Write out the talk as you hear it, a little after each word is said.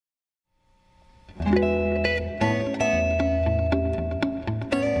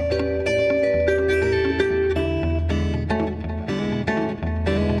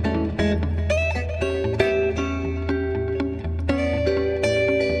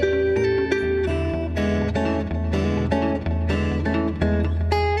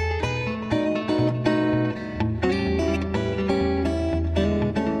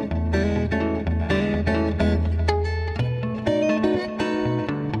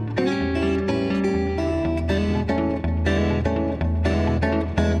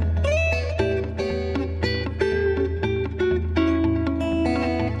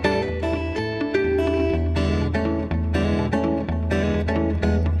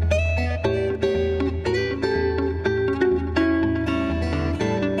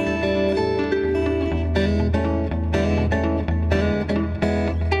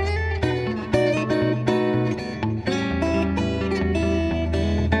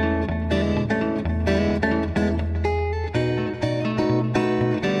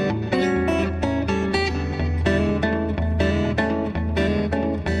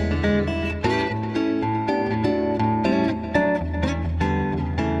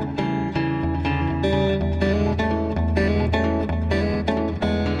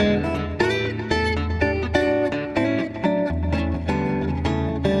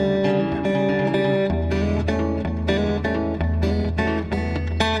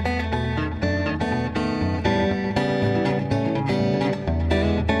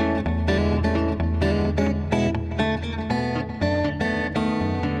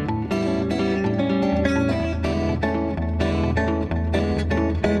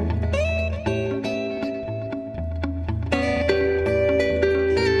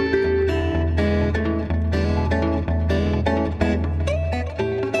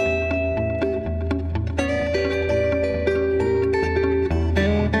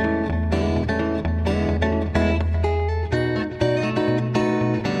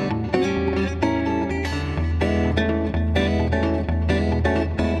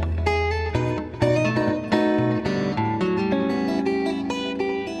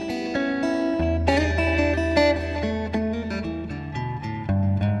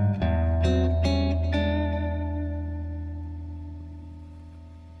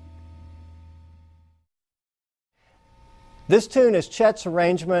This tune is Chet's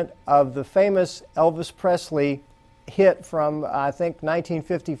arrangement of the famous Elvis Presley hit from, I think,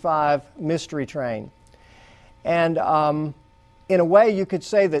 1955, Mystery Train. And in a way, you could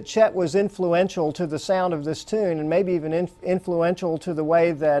say that Chet was influential to the sound of this tune, and maybe even influential to the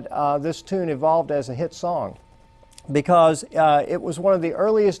way that this tune evolved as a hit song, because it was one of the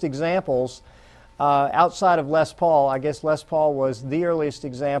earliest examples outside of Les Paul. I guess Les Paul was the earliest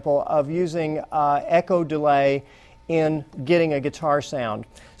example of using echo delay in getting a guitar sound.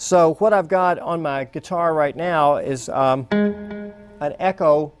 So what I've got on my guitar right now is an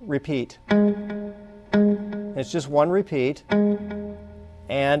echo repeat. It's just one repeat,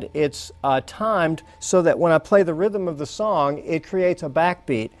 and it's timed so that when I play the rhythm of the song, it creates a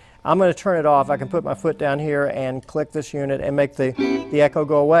backbeat. I'm going to turn it off. I can put my foot down here and click this unit and make the echo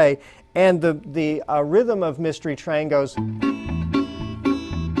go away. And the rhythm of Mystery Train goes.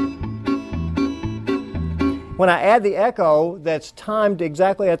 When I add the echo that's timed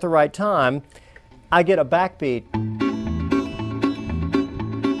exactly at the right time, I get a backbeat.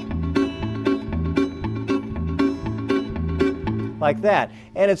 Like that.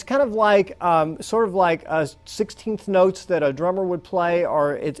 And it's kind of like, sort of like 16th notes that a drummer would play,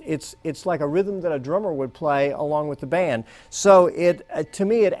 or it's like a rhythm that a drummer would play along with the band. So to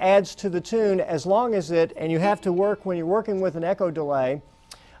me, it adds to the tune as long as and you have to work, when you're working with an echo delay,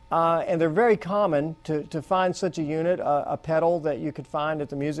 and they're very common to find such a unit. A pedal that you could find at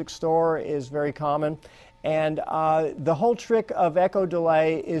the music store is very common. And the whole trick of echo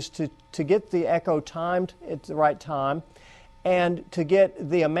delay is to get the echo timed at the right time, and to get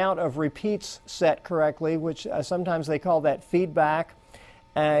the amount of repeats set correctly, which sometimes they call that feedback.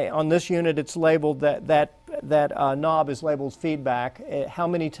 On this unit, it's labeled that knob is labeled feedback, how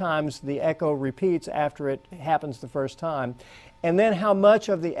many times the echo repeats after it happens the first time. And then how much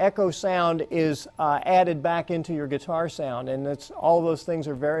of the echo sound is added back into your guitar sound. And all those things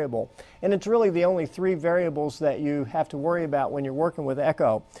are variable. And it's really the only three variables that you have to worry about when you're working with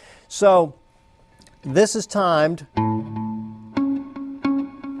echo. So this is timed.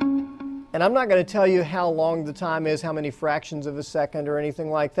 And I'm not going to tell you how long the time is, how many fractions of a second or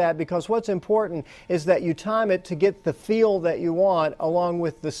anything like that, because what's important is that you time it to get the feel that you want along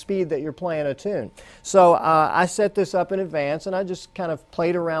with the speed that you're playing a tune. So I set this up in advance, and I just kind of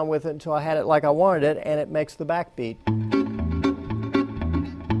played around with it until I had it like I wanted it, and it makes the backbeat.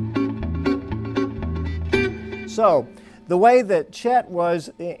 So the way that Chet was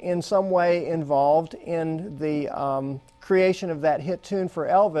in some way involved in the creation of that hit tune for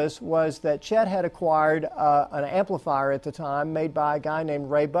Elvis was that Chet had acquired an amplifier at the time made by a guy named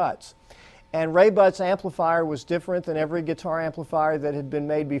Ray Butts. And Ray Butts' amplifier was different than every guitar amplifier that had been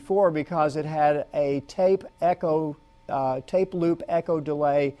made before because it had a tape loop echo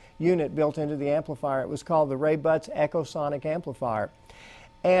delay unit built into the amplifier. It was called the Ray Butts Echosonic Amplifier.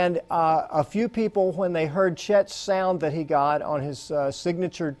 And a few people, when they heard Chet's sound that he got on his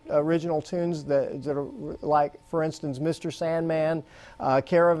signature original tunes that are like, for instance, Mr. Sandman,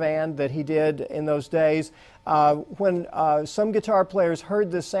 Caravan that he did in those days, when some guitar players heard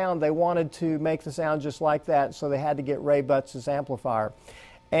this sound, they wanted to make the sound just like that, so they had to get Ray Butts' amplifier.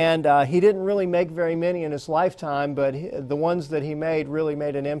 And he didn't really make very many in his lifetime, but the ones that he made really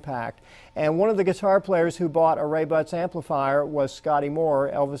made an impact. And one of the guitar players who bought a Ray Butts amplifier was Scotty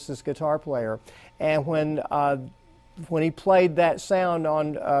Moore, Elvis's guitar player. And when he played that sound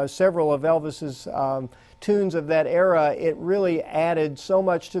on several of Elvis's tunes of that era, it really added so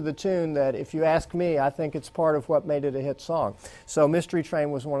much to the tune that, if you ask me, I think it's part of what made it a hit song. So Mystery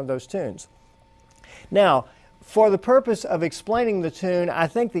Train was one of those tunes. Now, for the purpose of explaining the tune, I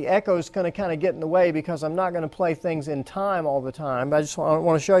think the echo is going to kind of get in the way because I'm not going to play things in time all the time. I just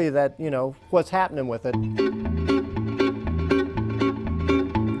want to show you that, you know, what's happening with it.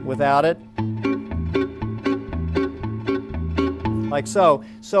 Without it. Like so.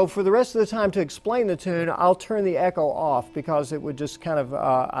 So for the rest of the time to explain the tune, I'll turn the echo off because it would just kind of,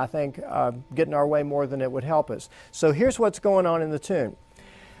 I think, get in our way more than it would help us. So here's what's going on in the tune.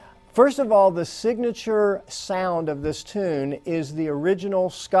 First of all, the signature sound of this tune is the original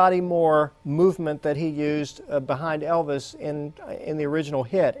Scotty Moore movement that he used behind Elvis in the original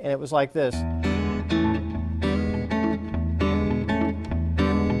hit, and it was like this.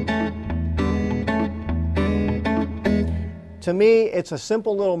 To me, it's a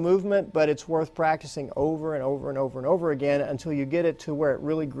simple little movement, but it's worth practicing over and over and over and over again until you get it to where it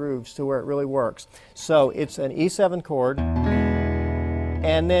really grooves, to where it really works. So it's an E7 chord.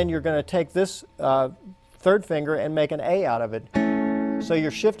 And then you're going to take this third finger and make an A out of it. So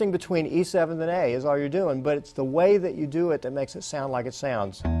you're shifting between E7 and A is all you're doing, but it's the way that you do it that makes it sound like it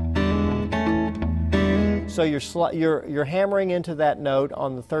sounds. So you're hammering into that note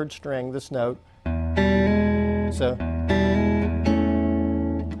on the third string, this note. So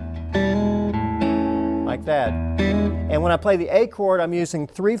like that. And when I play the A chord, I'm using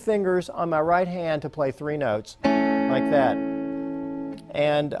 3 fingers on my right hand to play 3 notes, like that.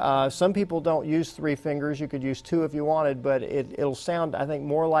 And some people don't use 3 fingers. You could use 2 if you wanted, but it'll sound, I think,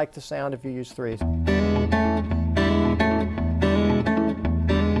 more like the sound if you use 3s.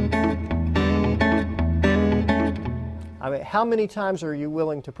 I mean, how many times are you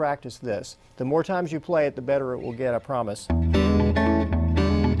willing to practice this? The more times you play it, the better it will get, I promise.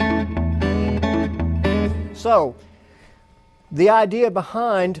 So, the idea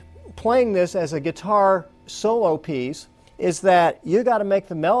behind playing this as a guitar solo piece is that you got to make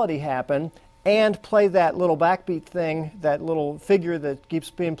the melody happen and play that little backbeat thing, that little figure that keeps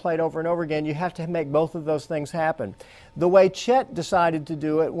being played over and over again. You have to make both of those things happen. The way Chet decided to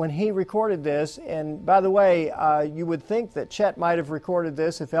do it when he recorded this, and by the way, you would think that Chet might have recorded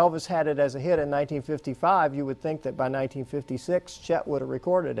this if Elvis had it as a hit in 1955. You would think that by 1956 Chet would have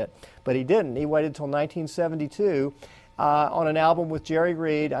recorded it, but he didn't. He waited until 1972 on an album with Jerry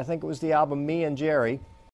Reed. I think it was the album Me and Jerry.